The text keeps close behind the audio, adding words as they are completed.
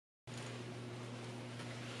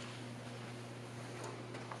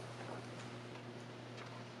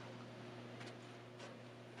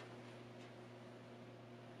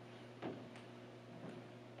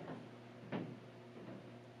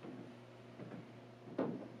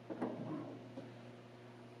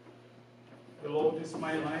is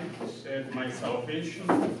my light and my salvation.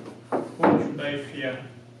 Whom should I fear?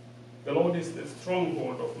 The Lord is the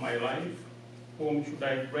stronghold of my life. Whom should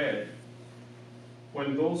I dread?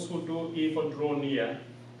 When those who do evil draw near,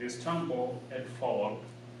 they stumble and fall.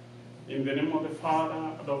 In the name of the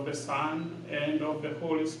Father, and of the Son, and of the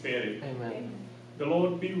Holy Spirit. Amen. The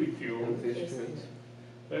Lord be with you. And with your spirit.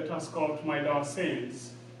 Let us call to mind our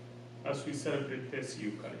saints as we celebrate this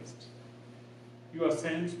Eucharist. You are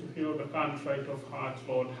sent to heal the contrite of heart.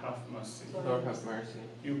 Lord, have mercy. Lord have mercy.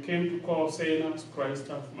 You came to call sinners. Christ,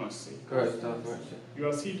 have mercy. Christ have mercy. You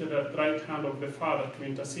are seated at the right hand of the Father to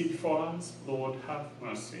intercede for us. Lord, have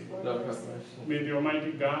mercy. Lord have mercy. May the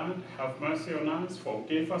Almighty God have mercy on us,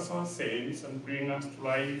 forgive us our sins, and bring us to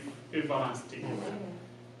life everlasting. Amen.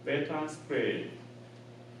 Let us pray.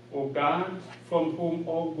 O God, from whom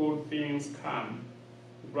all good things come,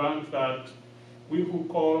 grant that we who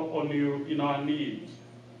call on you in our need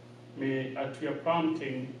may, at your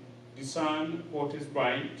prompting, discern what is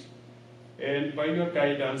right, and by your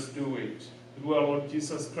guidance do it. Through our Lord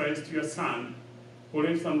Jesus Christ, your Son, who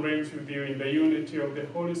lives and reigns with you in the unity of the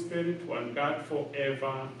Holy Spirit, one God,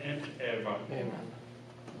 forever and ever. Amen.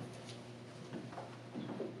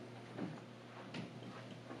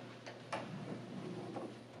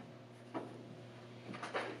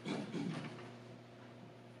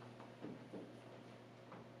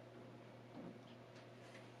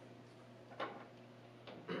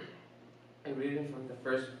 A reading from the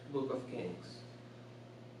first book of Kings.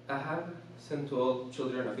 Ahab sent to all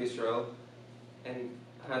children of Israel and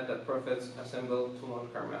had the prophets assembled to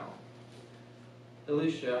Mount Carmel.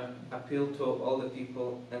 Elisha appealed to all the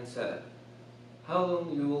people and said, "How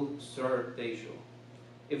long you will serve Baal?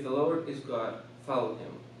 If the Lord is God, follow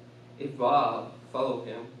him. If Baal, follow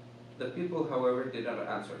him." The people, however, did not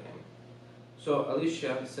answer him. So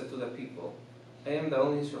Elisha said to the people, "I am the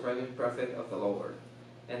only surviving prophet of the Lord,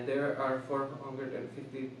 and there are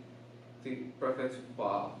 450 prophets of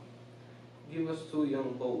Baal. Give us 2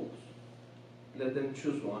 young bulls. Let them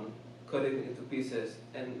choose one, cut it into pieces,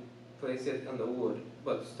 and place it on the wood,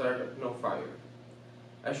 but start no fire.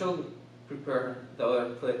 I shall prepare the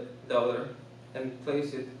other and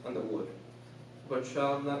place it on the wood, but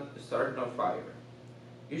shall not start no fire.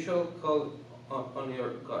 You shall call on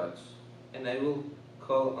your gods, and I will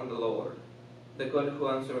call on the Lord. The God who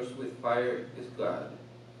answers with fire is God."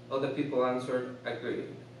 All the people answered,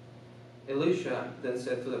 "Agreed." Elisha then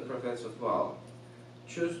said to the prophets of Baal,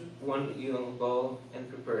 "Choose 1 young bull and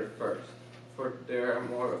prepare it first, for there are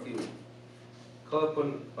more of you. Call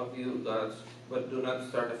upon of you gods, but do not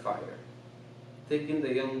start a fire." Taking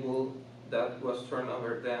the young bull that was turned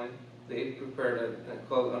over them, they prepared it and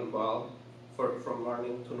called on Baal from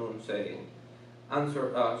morning to noon, saying,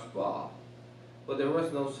 "Answer us, Baal." But there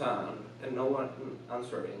was no sound, and no one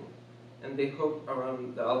answering, and they hopped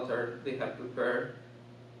around the altar they had prepared.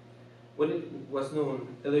 When it was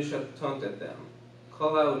noon, Elisha taunted them,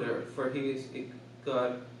 "Call louder, for he is a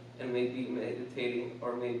god and may be meditating,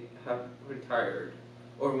 or may have retired,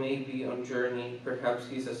 or may be on journey, perhaps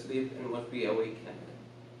he is asleep and must be awakened."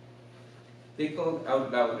 They called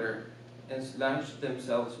out louder, and slashed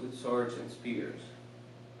themselves with swords and spears,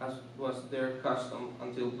 as was their custom,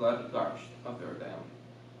 until blood gushed over them.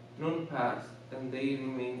 Noon passed, and they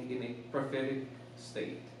remained in a prophetic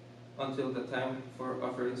state until the time for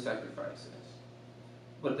offering sacrifices.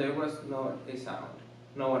 But there was not a sound,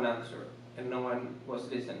 no one answered, and no one was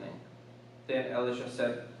listening. Then Elisha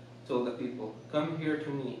said to all the people, "Come here to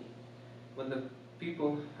me." When the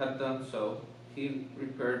people had done so, he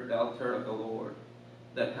repaired the altar of the Lord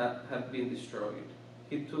that had been destroyed.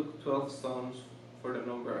 He took 12 stones for the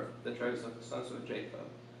number of the tribes of the sons of Jacob,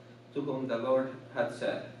 to whom the Lord had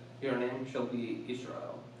said, "Your name shall be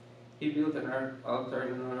Israel." He built an altar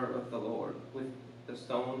in honor of the Lord with the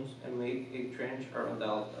stones and made a trench around the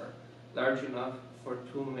altar, large enough for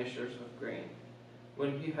 2 measures of grain.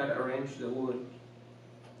 When he had arranged the wood,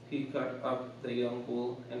 he cut up the young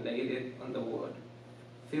bull and laid it on the wood.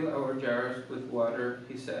 "Fill our jars with water,"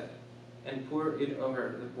 he said, "and pour it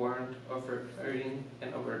over the burnt offering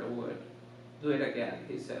and over the wood." "Do it again,"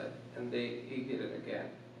 he said, and he did it again.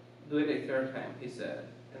 "Do it a 3rd time," he said,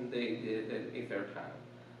 and they did it a 3rd time.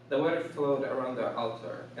 The water flowed around the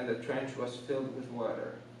altar, and the trench was filled with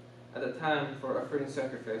water. At the time for offering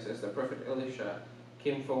sacrifices, the prophet Elisha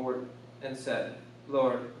came forward and said,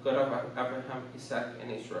 "Lord, God of Abraham, Isaac,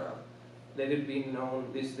 and Israel, let it be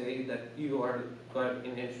known this day that you are God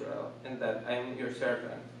in Israel, and that I am your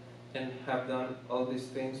servant, and have done all these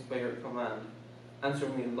things by your command. Answer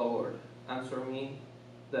me, Lord, answer me,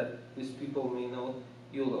 that these people may know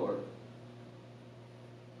you, Lord,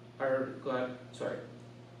 our God,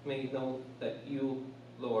 may know that you,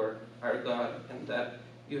 Lord, are God, and that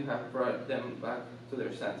you have brought them back to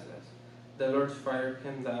their senses. The Lord's fire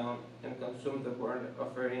came down and consumed the burnt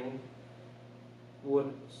offering,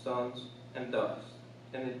 wood, stones, and dust,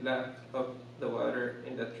 and it lapped up the water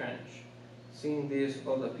in the trench. Seeing this,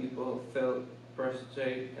 all the people fell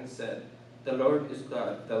prostrate and said, "The Lord is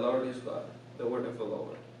God, the Lord is God." The word of the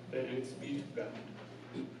Lord. Thanks be to God.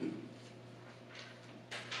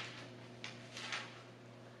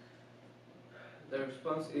 The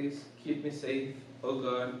response is, "Keep me safe, O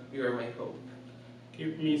God, you are my hope."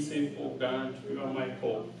 Keep me safe, O God, you are my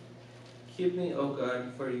hope. Keep me, O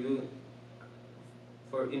God, for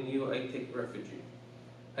in you I take refuge.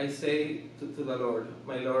 I say to the Lord,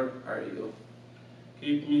 "My Lord are you."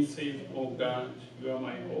 Keep me safe, O God, you are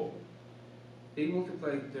my hope. They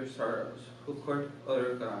multiplied their sorrows, who court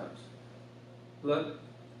other gods. Blood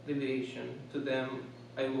libation to them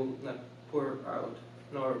I will not pour out,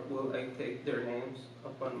 nor will I take their names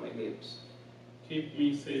upon my lips. Keep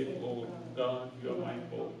me safe, O God, you are my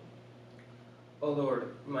hope. O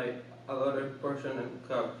Lord, my allotted portion and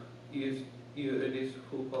cup, you it is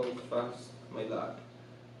who hold fast my lot.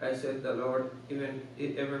 I said, "The Lord, even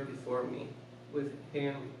ever before me, with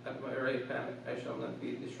him at my right hand I shall not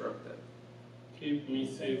be disrupted." Keep me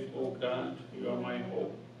safe, O God, you are my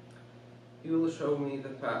hope. You will show me the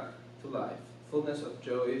path to life, fullness of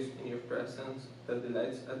joys in your presence, the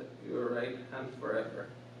delights at your right hand forever.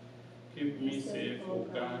 Keep me safe, O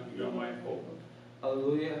God, you are my hope.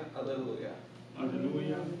 Alleluia, alleluia.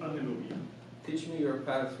 Hallelujah, hallelujah. Teach me your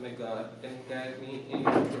paths, my God, and guide me in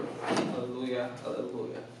your truth. Alleluia,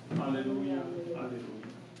 alleluia. Hallelujah, hallelujah.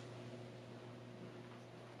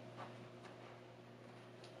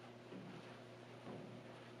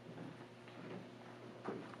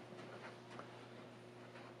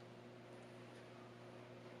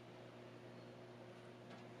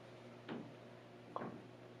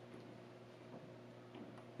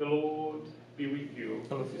 The Lord be with you.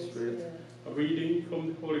 And with your spirit. A reading from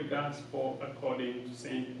the Holy Gospel according to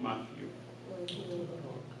St. Matthew.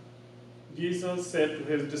 Jesus said to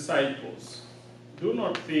his disciples, "Do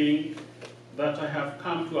not think that I have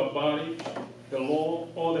come to abolish the law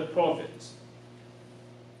or the prophets.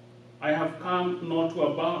 I have come not to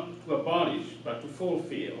abolish, but to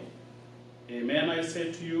fulfill. Amen, I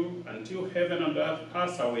say to you, until heaven and earth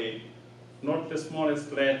pass away, not the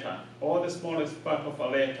smallest letter or the smallest part of a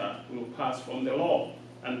letter will pass from the law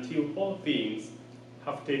until all things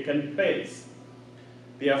have taken place.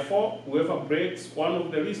 Therefore, whoever breaks one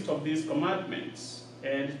of the least of these commandments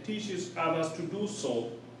and teaches others to do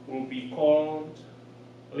so will be called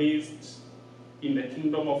least in the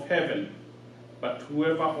kingdom of heaven. But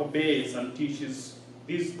whoever obeys and teaches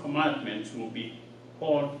these commandments will be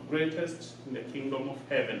called greatest in the kingdom of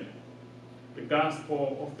heaven." The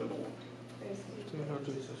Gospel of the Lord. To the Lord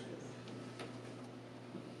Jesus.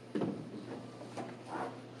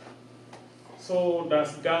 So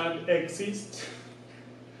does God exist?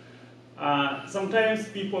 Sometimes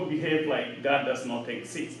people behave like God does not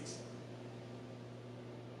exist.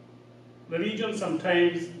 Religion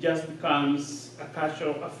sometimes just becomes a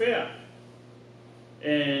casual affair,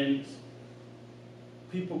 and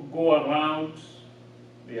people go around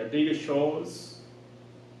their daily chores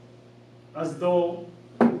as though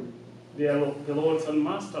they are the lords and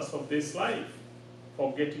masters of this life,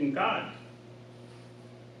 forgetting God.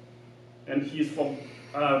 And he is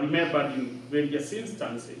remembered in various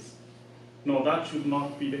instances. No, that should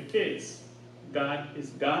not be the case. God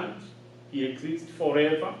is God. He exists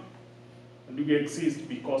forever, and we exist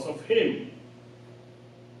because of him.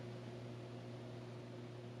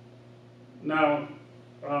 Now,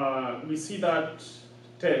 we see that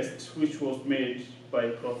test which was made by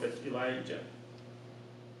Prophet Elijah.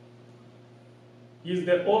 He is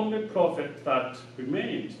the only prophet that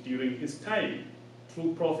remained during his time,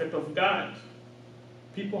 true prophet of God.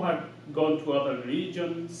 People had gone to other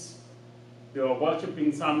religions. They were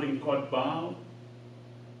worshiping something called Baal.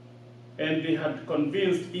 And they had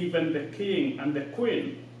convinced even the king and the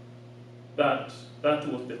queen that that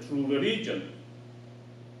was the true religion.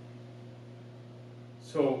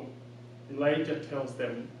 So Elijah tells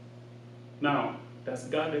them, now, does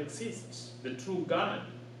God exist, the true God?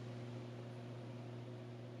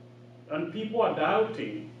 And people are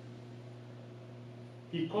doubting.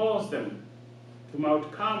 He calls them to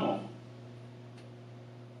Mount Carmel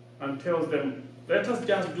and tells them, let us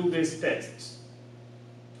just do this test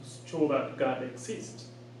to show that God exists.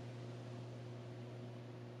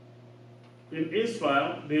 In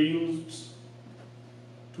Israel, they used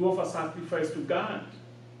to offer sacrifice to God.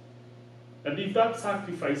 And if that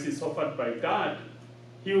sacrifice is offered by God,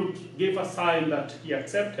 he would give a sign that he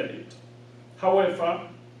accepted it. However,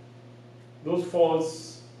 those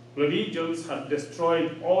false religions had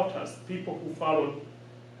destroyed altars. People who followed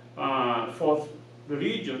false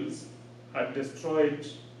religions had destroyed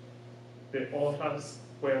the altars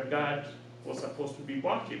where God was supposed to be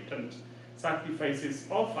worshipped and sacrifices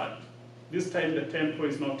offered. This time the temple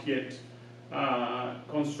is not yet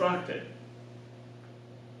constructed.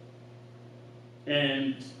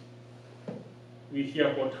 And we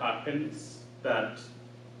hear what happens, that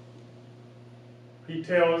he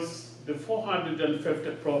tells the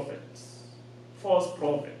 450 prophets, false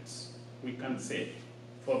prophets, we can say,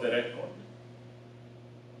 for the record.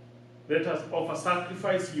 Let us offer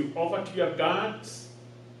sacrifice, you offer to your gods,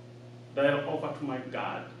 then I offer to my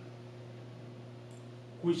God.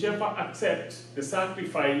 Whichever accepts the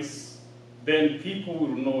sacrifice, then people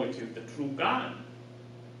will know it is the true God.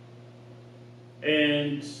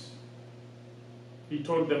 And he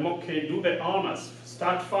told them, okay, do the honors,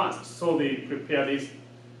 start fast. So they prepare this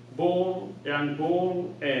young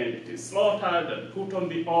bull, and it is slaughtered and put on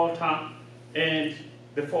the altar, and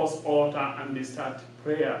the false altar, and they start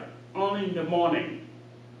prayer. Only in the morning,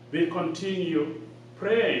 they continue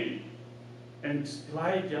praying, and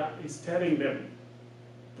Elijah is telling them,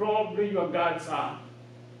 probably your gods have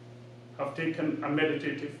taken a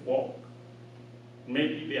meditative walk.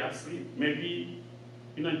 Maybe they are asleep, maybe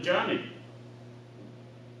in a journey.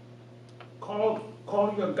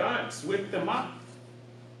 Call your gods, wake them up.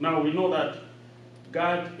 Now we know that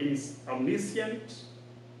God is omniscient.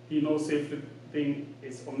 He knows everything,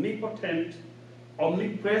 is omnipotent,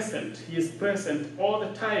 omnipresent. He is present all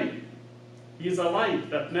the time. He is a light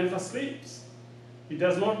that never sleeps. He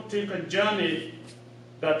does not take a journey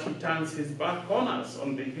that he turns his back on us,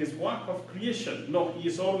 on his work of creation. No, he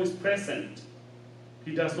is always present.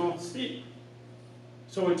 He does not sleep.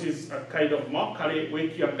 So it is a kind of mockery,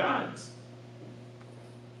 wake your gods.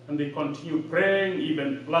 And they continue praying,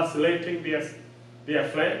 even lacerating their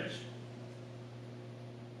flesh,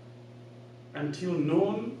 until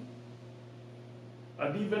noon,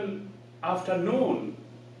 and even after noon,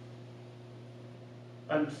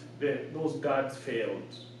 and those gods failed.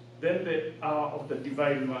 Then the hour of the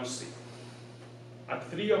divine mercy. At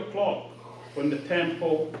 3 o'clock, when the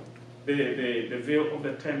temple, the veil of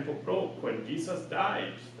the temple broke, when Jesus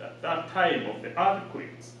died, at that time of the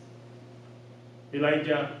earthquakes,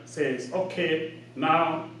 Elijah says, okay,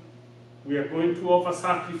 now we are going to offer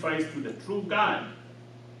sacrifice to the true God.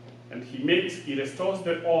 And he restores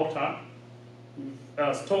the altar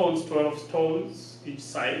with stones, 12 stones each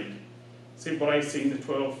side, symbolizing the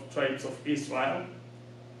 12 tribes of Israel.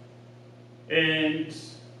 And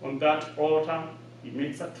on that altar, he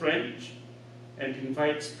makes a trench and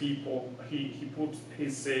invites people. He puts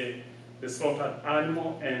the slaughtered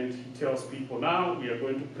animal, and he tells people, now we are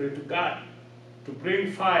going to pray to God to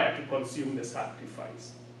bring fire to consume the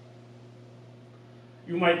sacrifice.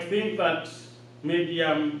 You might think that maybe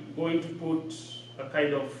I'm going to put a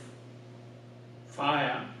kind of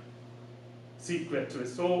fire secretly.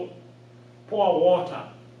 So pour water.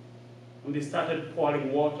 And they started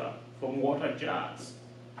pouring water from water jars.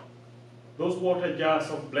 Those water jars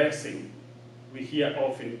of blessing we hear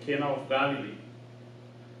of in Cana of Galilee,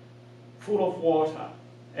 full of water,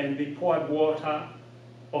 and they poured water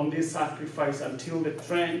on this sacrifice until the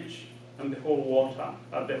trench and the whole water,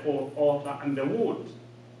 the whole altar and the wood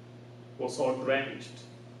was all drenched.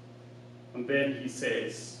 And then he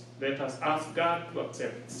says, let us ask God to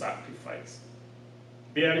accept the sacrifice.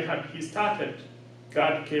 Barely had he started,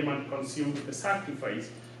 God came and consumed the sacrifice.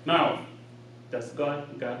 Now, does God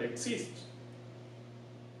exist?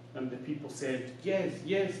 And the people said, yes,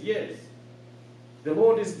 yes, yes. The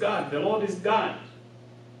Lord is God, the Lord is God.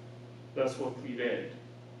 That's what we read.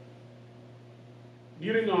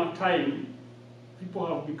 During our time, people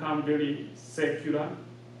have become very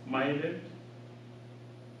secular-minded,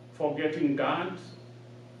 forgetting God,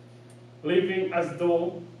 living as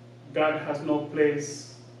though God has no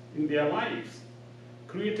place in their lives,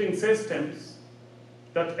 creating systems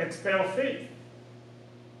that expel faith.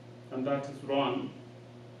 And that is wrong.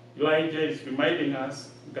 Elijah is reminding us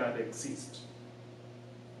God exists.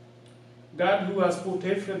 God who has put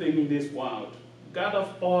everything in this world, God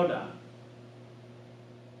of order,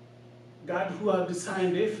 God who has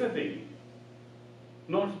designed everything,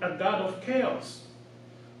 not a God of chaos.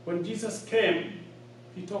 When Jesus came,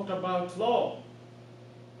 he talked about law.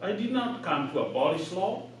 I did not come to abolish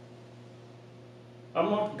law.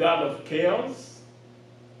 I'm not God of chaos.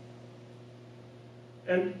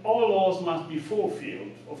 And all laws must be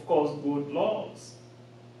fulfilled, of course, good laws.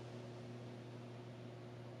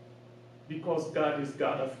 Because God is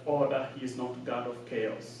God of order, He is not God of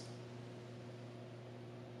chaos.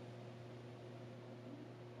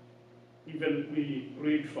 Even we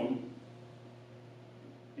read from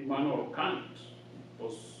Immanuel Kant,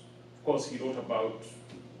 of course he wrote about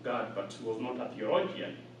God, but he was not a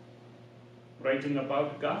theologian, writing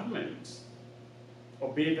about government.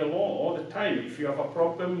 Obey the law all the time. If you have a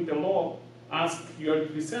problem with the law, ask your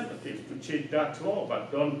representative to change that law,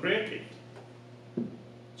 but don't break it.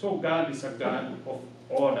 So God is a God of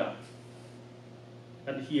order,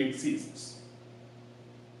 and He exists.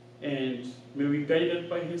 And may we be guided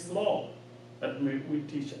by His law, and may we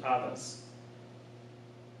teach others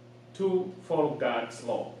to follow God's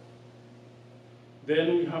law.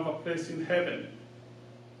 Then we have a place in heaven.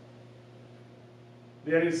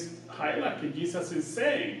 There is hierarchy. Jesus is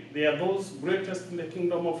saying they are those greatest in the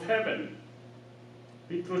kingdom of heaven.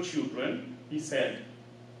 Little children, He said,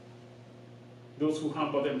 those who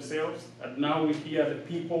humble themselves, and now we hear the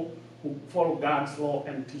people who follow God's law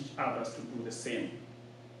and teach others to do the same.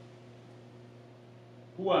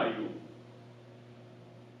 Who are you?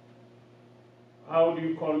 How do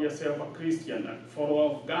you call yourself a Christian, a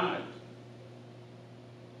follower of God?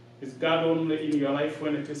 Is God only in your life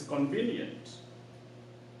when it is convenient?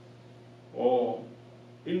 Or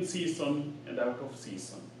in season and out of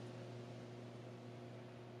season?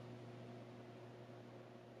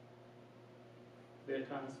 Let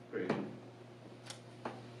us pray.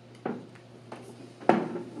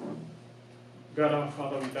 God our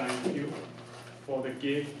Father, we thank you for the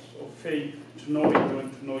gift of faith to know you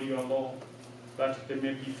and to know your law, that they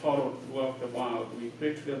may be followed throughout the world. We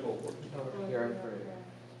pray to the Lord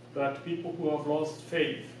that people who have lost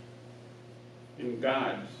faith in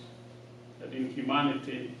God and in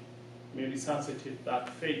humanity may resuscitate that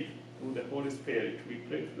faith through the Holy Spirit. We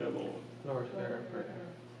pray to the Lord. Lord, hear our prayer.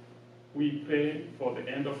 We pray for the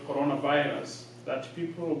end of coronavirus, that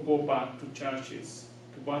people will go back to churches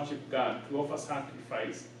to worship God, to offer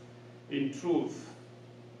sacrifice in truth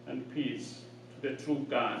and peace to the true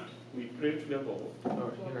God. We pray to the Lord.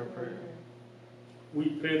 Lord, hear our prayer. We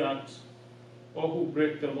pray that all who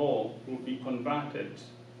break the law will be converted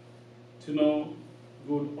to know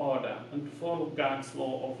good order and to follow God's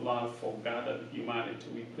law of love for God and humanity.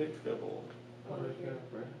 We pray to the Lord. Lord, hear our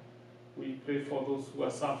prayer. We pray for those who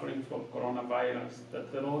are suffering from coronavirus,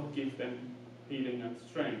 that the Lord give them healing and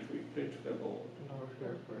strength. We pray to the Lord. Lord, hear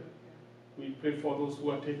our prayer. We pray for those who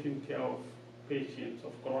are taking care of patients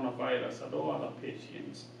of coronavirus and all other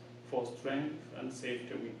patients for strength and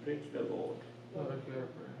safety. We pray to the Lord. Lord, hear our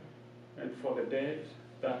prayer. And for the dead,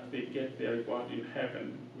 that they get their reward in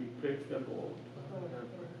heaven. We pray to the Lord. Lord, hear our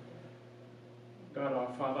prayer. God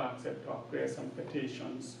our Father, accept our prayers and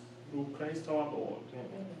petitions through Christ our Lord.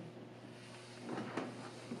 Amen.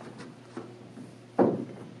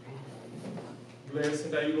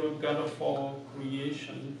 Blessed are you, Lord God of all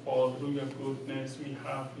creation, for through your goodness we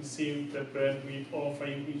have received the bread we offer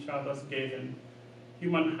you, which others given.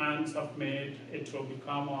 Human hands have made, it will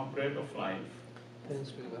become our bread of life.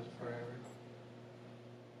 Thanks be God forever.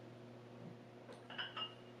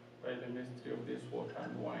 By the mystery of this water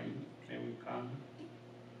and wine, may we come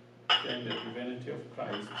in the divinity of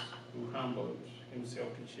Christ, who humbled himself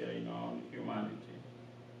to share in our own humanity.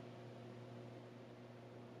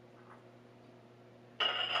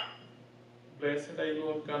 Blessed are you,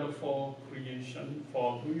 Lord God of all creation,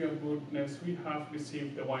 for through your goodness we have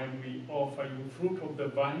received the wine we offer you, fruit of the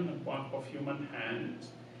vine and work of human hands.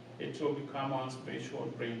 It will become our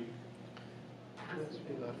spiritual drink. Thanks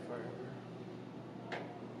be God forever.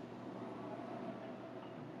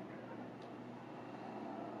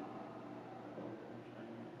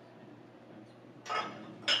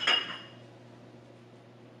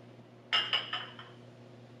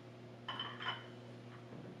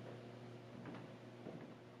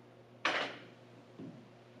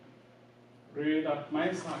 Pray that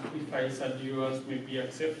my sacrifice and yours may be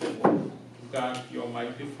acceptable to God, your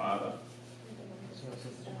mighty Father.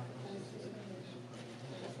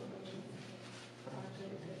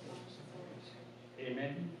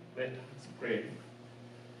 Amen. Let us pray.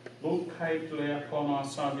 Look kindly upon our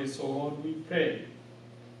service, O Lord, we pray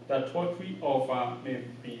that what we offer may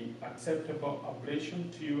be acceptable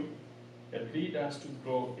oblation to you and lead us to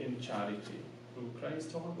grow in charity. Through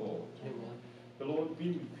Christ our Lord. Amen. The Lord be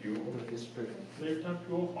with you. And with His Spirit. Lift up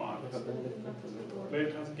your hearts. We have been lifted up to the Lord.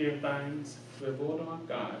 Let us give thanks to the Lord our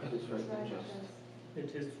God. It is right and just.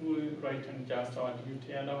 It is truly right and just, our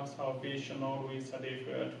duty and our salvation, always and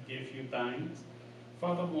everywhere, to give you thanks.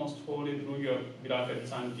 Father, most holy, through your beloved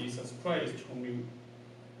Son, Jesus Christ,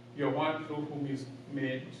 your word through whom is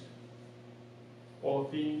made all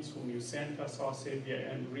things whom you sent as our Savior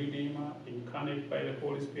and Redeemer, incarnate by the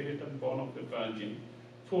Holy Spirit and born of the Virgin,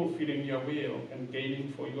 fulfilling your will and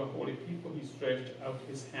gaining for your holy people, he stretched out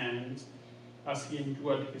his hands as he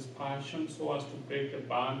endured his passion so as to break the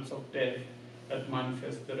bonds of death that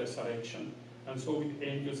manifest the resurrection. And so with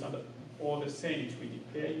angels and all the saints we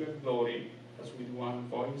declare your glory, as with one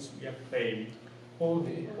voice we acclaim,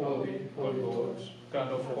 Holy, holy, holy Lord,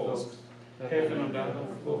 God of hosts, heaven and earth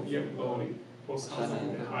are full of your glory. Hosanna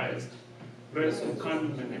in the highest. Blessed who come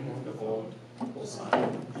in the name of the Lord. Hosanna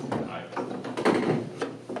in the highest.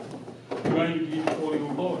 You are indeed holy,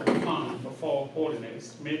 O Lord, fount of all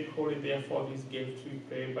holiness. Make holy therefore these gifts, we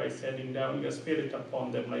pray, by sending down your Spirit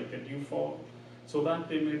upon them like a dewfall, so that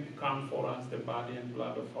they may become for us the body and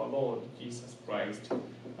blood of our Lord Jesus Christ.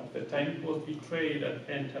 At the time he was betrayed and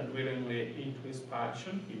entered willingly into his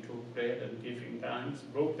passion, he took bread and giving thanks,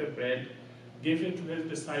 broke the bread, gave it to his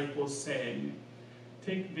disciples, saying,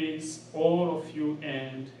 Take this, all of you,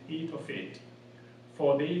 and eat of it,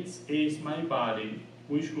 for this is my body,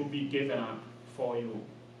 which will be given up for you.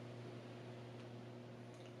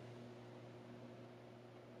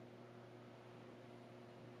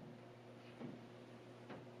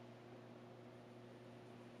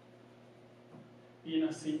 In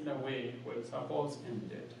a similar way, when suppose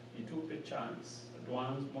ended, he took the chance, and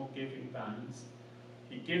once more giving thanks,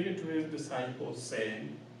 he gave it to his disciples,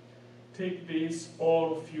 saying, Take this,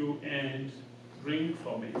 all of you, and drink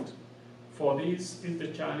from it, for this is the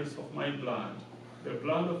chalice of my blood, the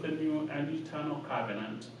blood of the new and eternal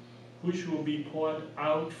covenant, which will be poured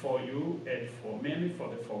out for you and for many for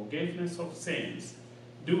the forgiveness of sins.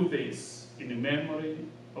 Do this in memory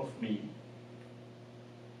of me.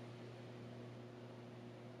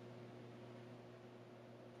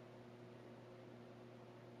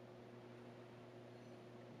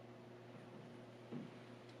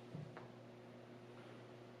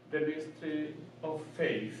 The mystery of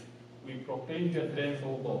faith, we proclaim your death,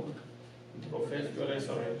 O Lord, and profess your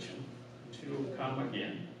resurrection until you come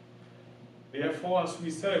again. Therefore, as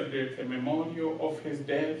we celebrate the memorial of his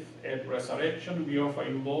death and resurrection, we offer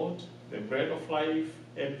you, Lord, the bread of life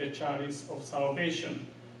and the chalice of salvation,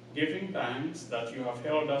 giving thanks that you have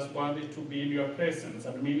held us worthy to be in your presence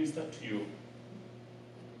and minister to you.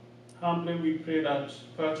 Humbly we pray that,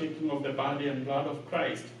 partaking of the body and blood of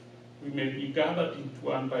Christ, we may be gathered into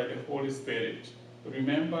one by the Holy Spirit.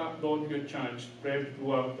 Remember, Lord, your church spread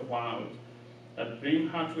throughout the world, and bring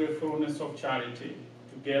her to a fullness of charity,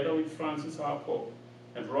 together with Francis our Pope,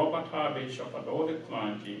 and Robert our Bishop, and all the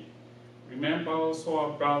clergy. Remember also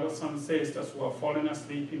our brothers and sisters who have fallen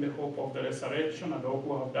asleep in the hope of the resurrection, and all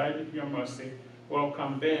who have died in your mercy.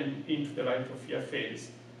 Welcome them into the light of your face.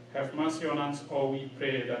 Have mercy on us all, we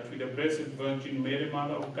pray, that with the Blessed Virgin Mary,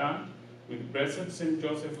 Mother of God, with blessed Saint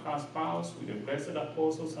Joseph, her spouse, with the blessed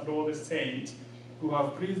apostles and all the saints who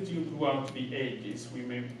have praised you throughout the ages, we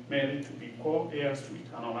may merit to be co-heirs to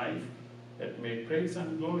eternal life, that may praise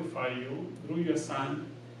and glorify you through your Son,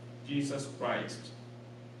 Jesus Christ.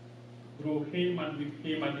 Through him and with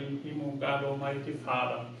him and in him, O God, Almighty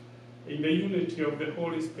Father, in the unity of the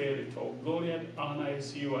Holy Spirit, all glory and honor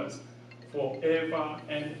is yours forever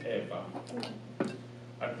and ever.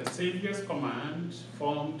 At the Savior's command,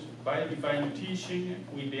 formed by divine teaching,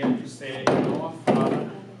 we dare to say, Our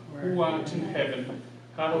Father, who art in heaven,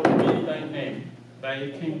 hallowed be thy name.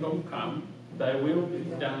 Thy kingdom come, thy will be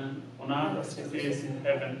done, on earth as it is in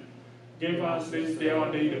heaven. Give us this day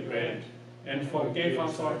our daily bread, and forgive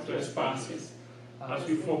us our trespasses, as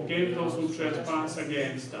we forgive those who trespass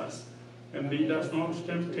against us. And lead us not into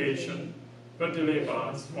temptation, but deliver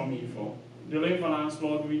us from evil. Deliver us,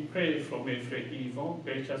 Lord, we pray, from every evil.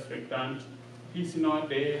 Graciously grant peace in our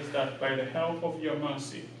days, that by the help of your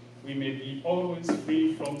mercy we may be always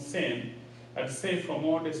free from sin, and safe from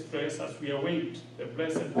all distress as we await the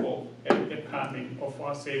blessed hope and the coming of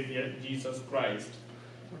our Savior, Jesus Christ.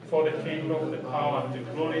 For the kingdom, the power, and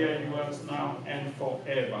the glory are yours now and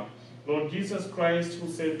forever. Lord Jesus Christ,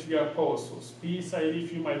 who said to your apostles, Peace I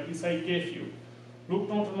leave you, my peace I give you, look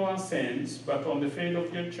not on our sins, but on the faith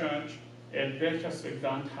of your church, and graciously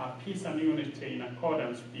grant her peace and unity in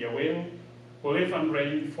accordance with your will, who live and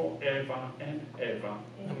reign forever and ever.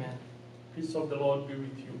 Amen. Peace of the Lord be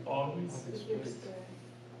with you always.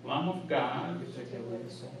 Lamb of God, You take away the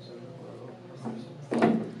sins of the world. Have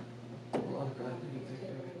mercy. Lord God, you take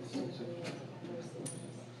away the sins of the world.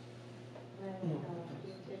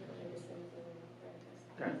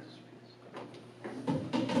 grant us peace.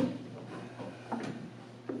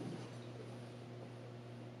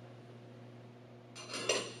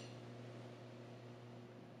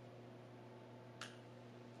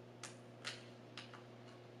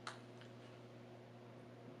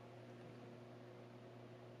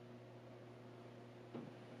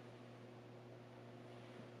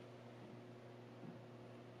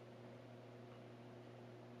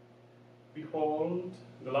 behold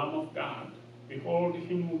the Lamb of God. Behold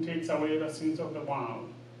him who takes away the sins of the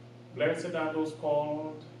world. Blessed are those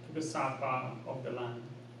called to the supper of the Lamb.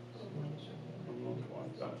 I'm not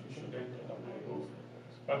one that you should enter my roof,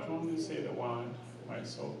 but only say the word, my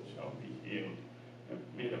soul shall be healed. And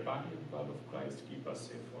may the body and blood of Christ keep us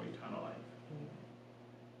safe for eternal life.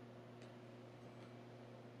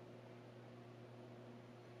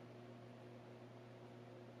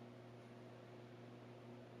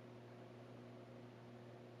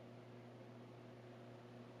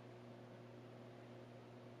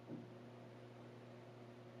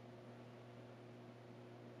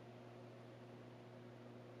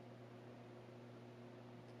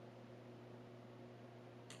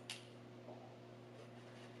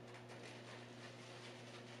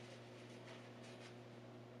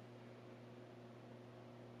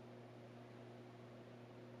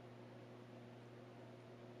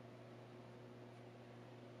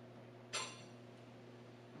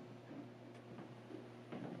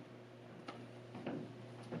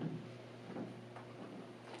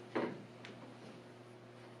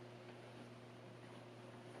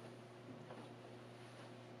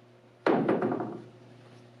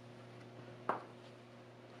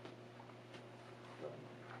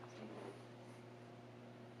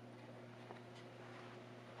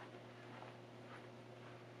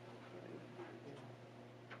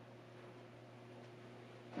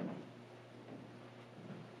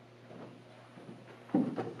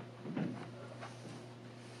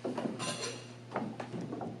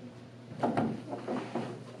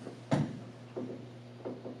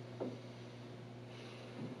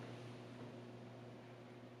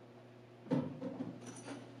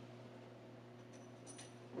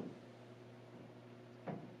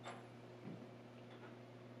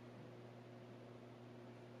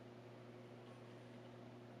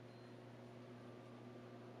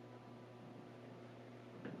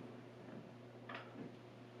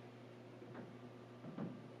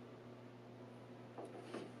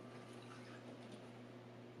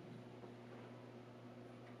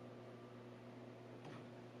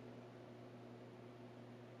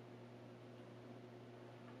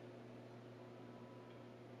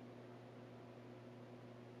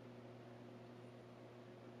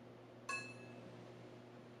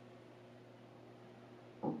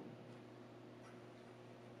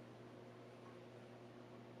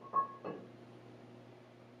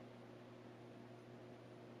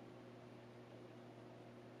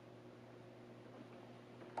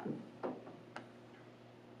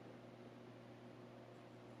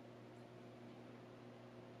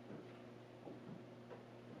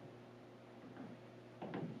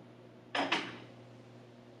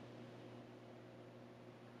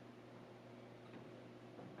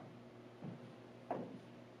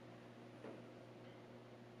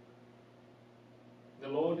 The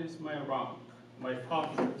Lord is my rock, my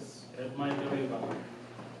fortress, and my deliverer.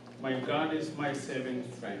 My God is my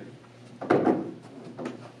saving strength.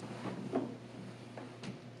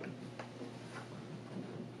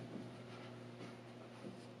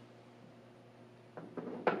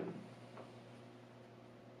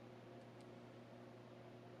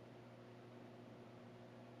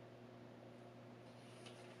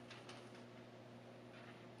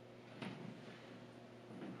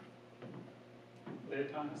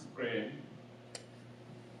 Let us pray.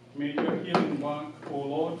 May your healing work, O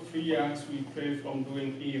Lord, free us, we pray, from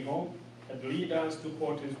doing evil, and lead us to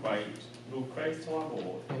what is right, through Christ our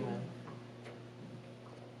Lord. Amen.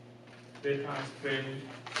 Let us pray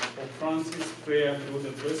for Francis' prayer through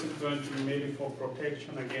the Blessed Virgin Mary for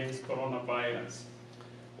protection against coronavirus.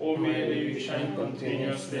 O Mary, you shine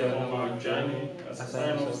continuously along our journey as a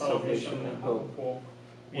sign of salvation and hope.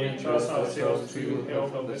 We entrust ourselves to you,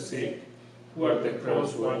 health of the sick, who at the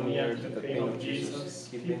cross were near to the pain of Jesus,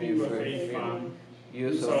 keeping your faith firm,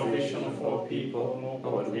 you salvation of all people, know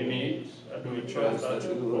what we need, and we trust that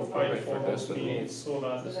you will provide for those needs, so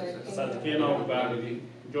that at Cana of Galilee,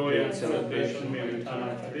 joy and celebration may return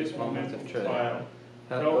after this moment of trial.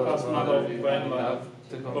 Help us, Mother of divine love,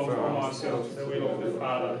 to conform ourselves to the will of the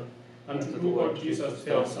Father, and to do what Jesus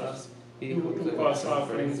tells us, he who took our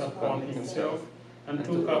sufferings upon himself, and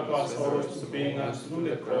took up our sorrows to bring us through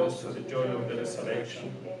the cross to the joy of the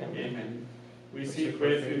resurrection. Amen. We seek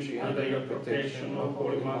refuge under your protection, O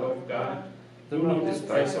Holy Mother of God. Do not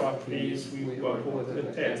despise our pleas, we who are put to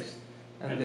the test,